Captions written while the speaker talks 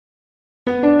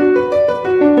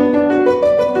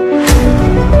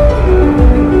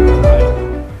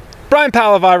Ryan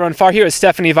Powell of I Run Far here with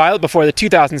Stephanie Violett before the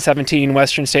 2017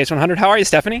 Western States 100. How are you,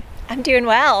 Stephanie? I'm doing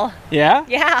well. Yeah?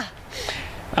 Yeah.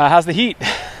 How's the heat?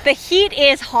 The heat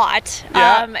is hot.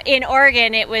 Yeah. In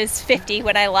Oregon, it was 50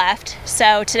 when I left.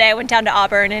 So today I went down to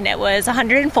Auburn and it was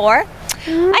 104. I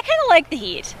kind of like the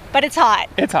heat, but it's hot.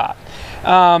 It's hot.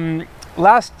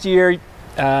 Last year,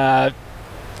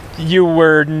 you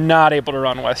were not able to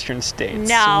run Western States.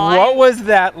 No. What was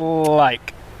that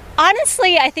like?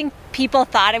 Honestly, I think people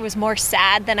thought I was more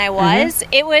sad than I was.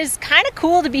 It was kind of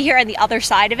cool to be here on the other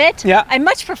side of it. Yeah. I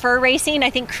much prefer racing. I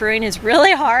think crewing is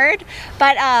really hard.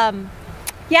 But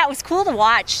yeah, it was cool to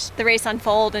watch the race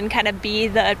unfold and kind of be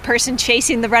the person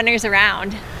chasing the runners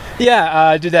around.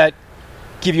 Yeah, did that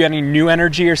give you any new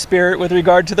energy or spirit with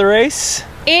regard to the race?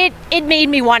 It made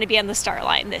me want to be on the start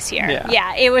line this year.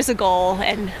 Yeah, it was a goal,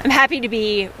 and I'm happy to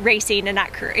be racing and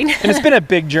not crewing. And it's been a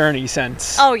big journey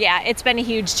since. Oh yeah, it's been a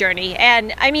huge journey.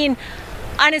 And I mean,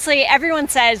 honestly, everyone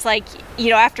says, like, you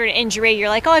know, after an injury, you're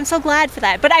like, oh, I'm so glad for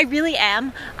that. But I really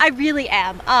am. I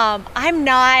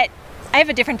have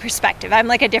a different perspective. I'm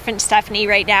like a different Stephanie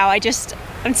right now.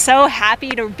 I'm so happy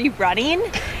to be running.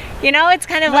 You know, it's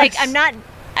kind of Nice. like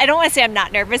I don't want to say I'm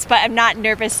not nervous, but I'm not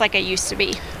nervous like I used to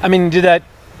be. I mean, did that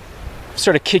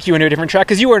sort of kick you into a different track?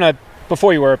 Because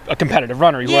before you were a competitive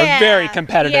runner, you were a very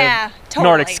competitive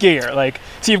Nordic skier. Like,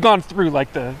 so you've gone through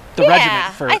like the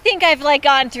regiment for. I think I've like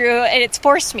gone through, and it's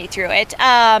forced me through it.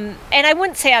 And I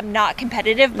wouldn't say I'm not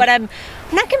competitive, but I'm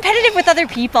not competitive with other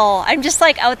people. I'm just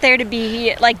like out there to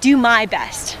be like do my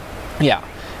best. Yeah.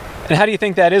 And how do you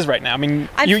think that is right now? I mean,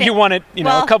 I'm you fit. won it,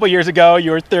 a couple years ago.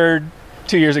 You were third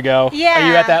 2 years ago. Yeah. Are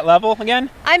you at that level again?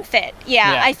 I'm fit.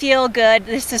 Yeah, Yeah. I feel good.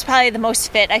 This is probably the most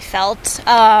fit I felt,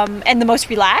 and the most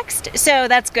relaxed. So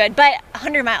that's good. But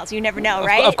 100 miles, you never know,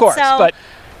 right? Of course, so, but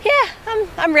yeah,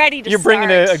 I'm ready to. you're bringing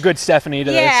a good Stephanie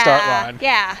to the start line.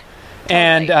 Yeah.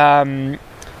 And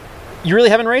you really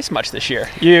haven't raced much this year.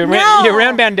 You No.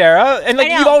 ran Bandera, and like I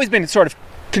know. you've always been sort of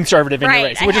conservative in your Right,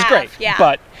 racing, which I is have, great. yeah.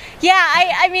 But Yeah,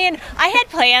 I mean, I had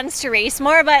plans to race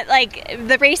more, but like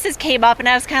the races came up and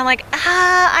I was kind of like,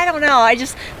 I don't know. I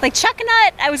just like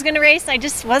Chuckanut, I was going to race and I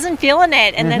just wasn't feeling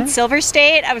it. And then Silver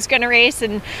State, I was going to race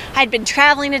and I'd been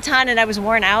traveling a ton and I was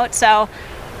worn out. So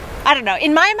I don't know.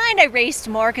 In my mind, I raced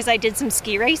more because I did some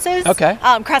ski races. Okay.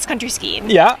 Cross country skiing.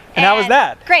 yeah, and how was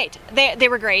that? Great. They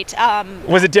were great.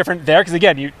 Was it different there? Because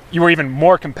again, you were even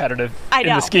more competitive I know.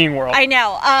 in the skiing world. I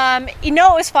know. It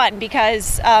was fun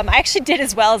because I actually did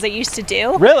as well as I used to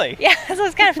do. Really? Yeah, so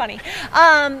it's kind of funny.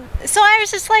 So I was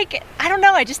just like, I don't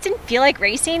know, I just didn't feel like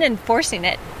racing and forcing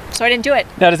it. So I didn't do it.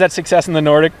 Now, does that success in the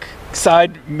Nordic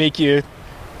side make you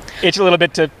itch a little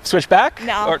bit to switch back?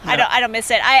 No, Or I don't miss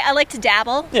it. I like to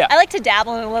dabble. Yeah. I like to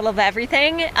dabble in a little of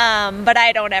everything, but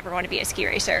I don't ever want to be a ski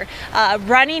racer.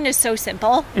 Running is so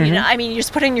simple. You know, I mean, you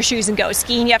just put on your shoes and go.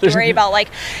 Skiing, you have to worry about like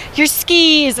your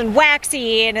skis and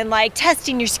waxing and like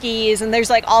testing your skis, and there's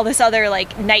like all this other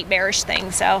like nightmarish thing.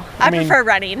 So I mean, prefer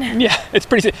running. Yeah, it's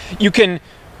pretty. You can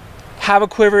have a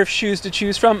quiver of shoes to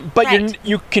choose from, but Right.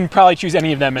 you can probably choose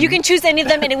any of them. And You can choose any of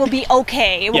them, and it will be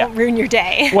okay. It won't ruin your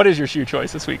day. What is your shoe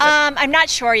choice this week? I'm not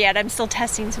sure yet. I'm still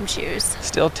testing some shoes.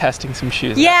 Still testing some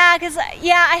shoes. Yeah, because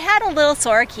I had a little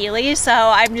sore Achilles, so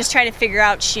I'm just trying to figure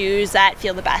out shoes that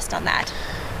feel the best on that.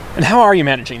 And how are you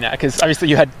managing that? Because obviously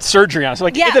you had surgery on it, so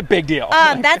like it's a big deal.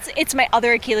 It's my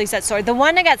other Achilles that's sore. The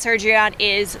one I got surgery on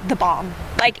is the bomb.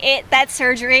 That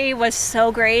surgery was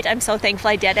so great. I'm so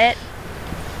thankful I did it.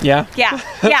 Yeah. Yeah.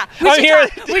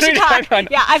 We should talk.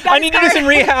 Yeah, I've got. I need to do some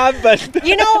rehab, but But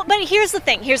here's the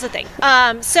thing.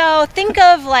 So think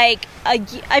of like a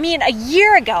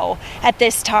year ago at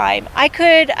this time,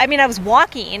 I was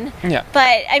walking. Yeah.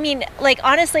 But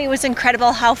honestly, it was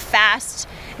incredible how fast.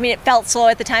 It felt slow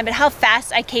at the time, but how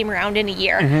fast I came around in a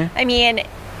year. A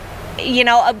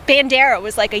Bandera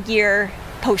was like a year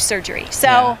post surgery. So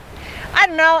Yeah. I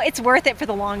don't know. It's worth it for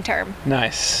the long term.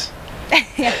 Nice.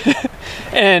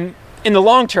 And in the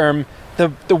long term,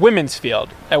 the women's field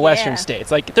at Western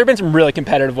States, like there have been some really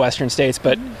competitive Western States,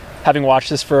 but having watched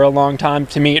this for a long time,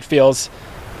 to me it feels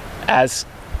as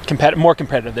more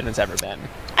competitive than it's ever been.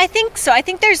 I think so. I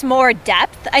think there's more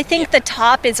depth. I think the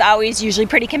top is always usually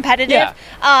pretty competitive.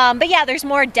 Yeah. But yeah, there's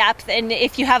more depth, and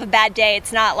if you have a bad day,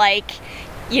 it's not like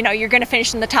you're going to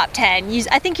finish in the top 10.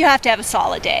 I think you have to have a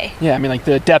solid day. Yeah, I mean, like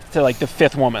the depth to like the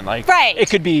fifth woman, like Right. It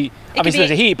could be obviously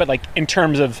there's a heat, but like in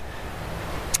terms of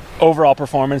overall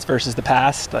performance versus the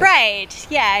past, like, Right.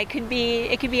 Yeah, it could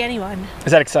be anyone.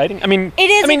 is that exciting? I mean, It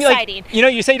is exciting.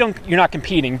 Like, you say you're not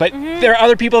competing, but there are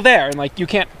other people there, and like you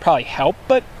can't probably help,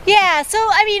 but Yeah. So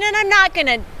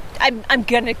and I'm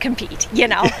gonna compete, you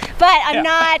know. But I'm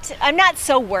not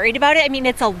so worried about it. I mean,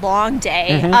 it's a long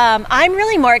day. I'm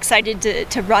really more excited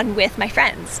to run with my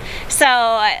friends. So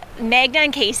Magda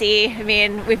and Casey, I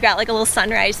mean, we've got like a little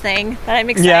sunrise thing that I'm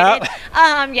excited.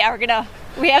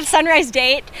 We have sunrise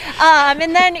date.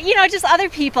 And then, you know, just other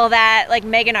people that, like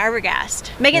Megan Arbogast.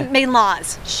 Megan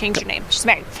Laws. She changed her name. She's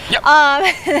married.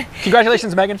 Yep.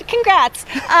 Congratulations, Megan. Congrats.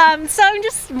 So I'm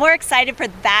just more excited for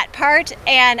that part.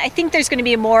 And I think there's going to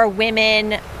be more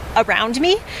women around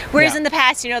me. Whereas in the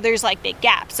past, you know, there's like big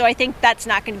gaps. So I think that's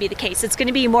not going to be the case. It's going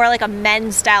to be more like a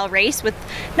men's style race with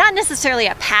not necessarily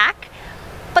a pack,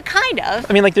 but kind of.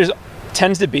 I mean, like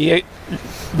tends to be,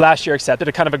 last year accepted,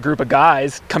 a kind of a group of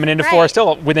guys coming into Forest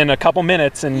Hill within a couple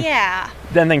minutes, and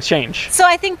then things change. So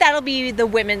I think that'll be the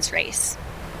women's race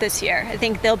this year. I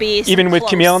think there'll be some even with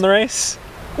Camille in the race.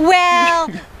 Well,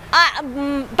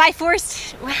 by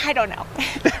Forest, I don't know.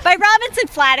 By Robinson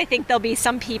Flat, I think there'll be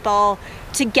some people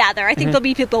together. I think there'll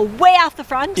be people way off the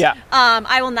front. Yeah.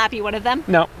 I will not be one of them.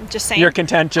 No. I'm just saying. You're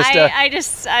content just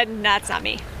that's not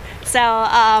me. So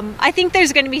I think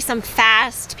there's going to be some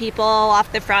fast people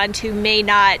off the front who may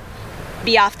not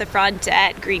be off the front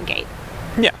at Green Gate.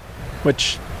 Yeah,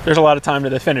 which there's a lot of time to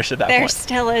the finish at that point. There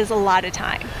still is a lot of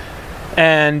time.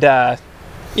 And,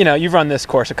 you know, you've run this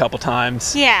course a couple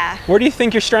times. Yeah. Where do you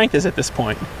think your strength is at this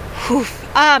point?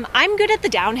 I'm good at the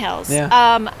downhills. Yeah.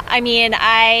 I mean,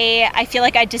 I feel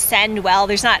like I descend well.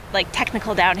 There's not like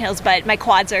technical downhills, but my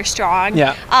quads are strong.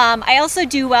 Yeah. I also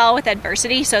do well with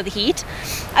adversity, so the heat.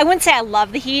 I wouldn't say I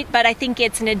love the heat, but I think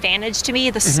it's an advantage to me.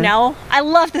 The snow. I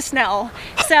love the snow.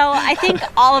 So I think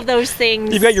all of those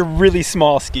things. You've got your really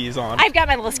small skis on. I've got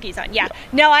my little skis on, yeah.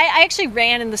 No, I actually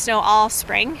ran in the snow all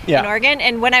spring in Oregon,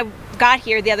 and when I got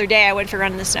here the other day, I went for a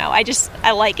run in the snow.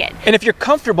 I like it. And if you're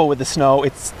comfortable with the snow,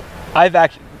 I've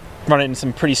actually run it in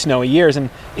some pretty snowy years, and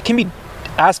it can be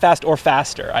as fast or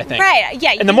faster, I think. Right,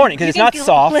 yeah. In the morning, because it's not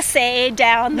soft. Glissade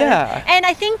down the... Yeah. And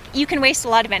I think you can waste a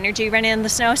lot of energy running in the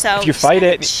snow, so... If you fight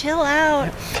it... Chill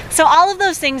out. So all of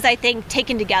those things, I think,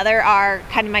 taken together are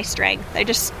kind of my strength. I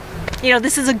just... You know,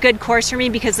 this is a good course for me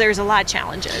because there's a lot of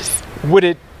challenges.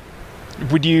 Would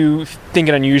you think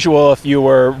it unusual if you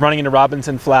were running into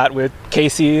Robinson Flat with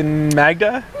Casey and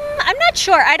Magda? I'm not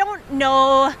sure. I don't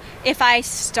know if I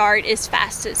start as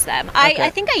fast as them. I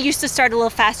think I used to start a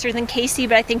little faster than Casey,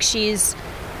 but I think she's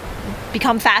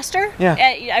become faster.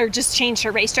 Yeah. Or just changed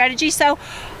her race strategy. So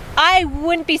I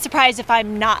wouldn't be surprised if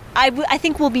I'm not. I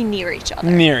think we'll be near each other.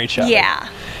 Near each other. Yeah.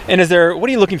 And what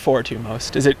are you looking forward to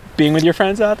most? Is it being with your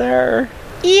friends out there? Or?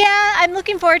 Yeah, I'm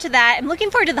looking forward to that. I'm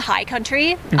looking forward to the high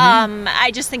country.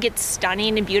 I just think it's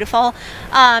stunning and beautiful.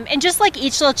 And just like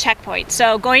each little checkpoint.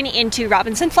 So going into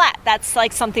Robinson Flat, that's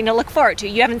like something to look forward to.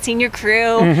 You haven't seen your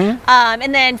crew.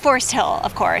 And then Forest Hill,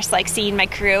 of course, like seeing my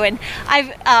crew. And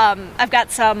I've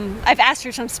asked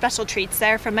for some special treats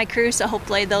there from my crew, so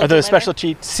hopefully they'll Are those special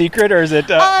treats secret, or is it?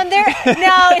 No,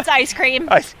 it's ice cream.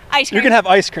 Ice cream. You can have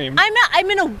ice cream.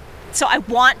 So I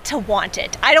want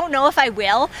it. I don't know if I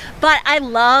will, but I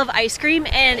love ice cream,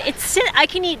 and I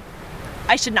can eat,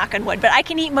 I should knock on wood, but I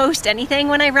can eat most anything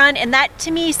when I run, and that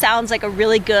to me sounds like a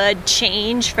really good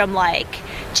change from like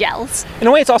gels. In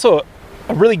a way, it's also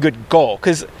a really good goal,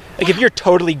 because like if you're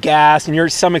totally gassed and your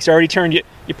stomach's already turned, you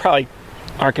probably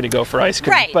aren't going to go for ice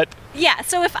cream. Right. But yeah,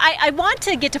 so if I want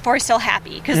to get to Forest Hill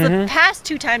happy, because the past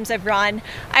 2 times I've run,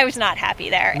 I was not happy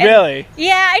there. And really?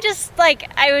 Yeah, I just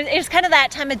it was kind of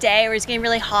that time of day where it was getting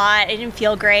really hot. I didn't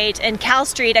feel great, and Cal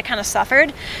Street I kind of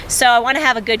suffered. So I want to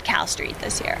have a good Cal Street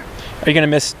this year. Are you going to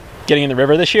miss getting in the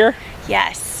river this year?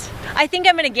 Yes. I think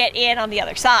I'm going to get in on the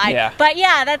other side. Yeah. But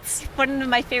yeah, that's one of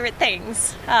my favorite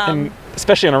things. And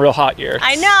especially on a real hot year.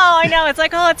 I know. It's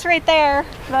like, oh, it's right there.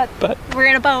 But we're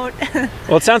in a boat.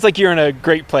 Well, it sounds like you're in a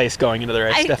great place going into the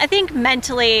race. I think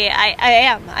mentally I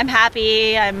am. I'm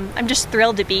happy. I'm just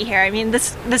thrilled to be here. I mean,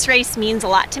 this race means a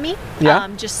lot to me. Yeah.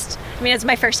 It's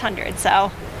my first 100,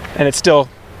 so. And it still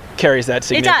carries that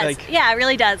significance. It does. Yeah, it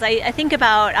really does. I think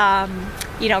about,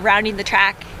 rounding the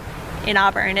track in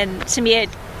Auburn, and to me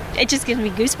it just gives me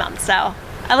goosebumps. So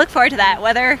I look forward to that,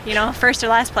 whether, first or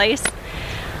last place.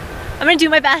 I'm going to do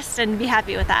my best and be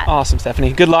happy with that. Awesome,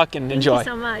 Stephanie. Good luck and enjoy. Thank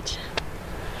you so much.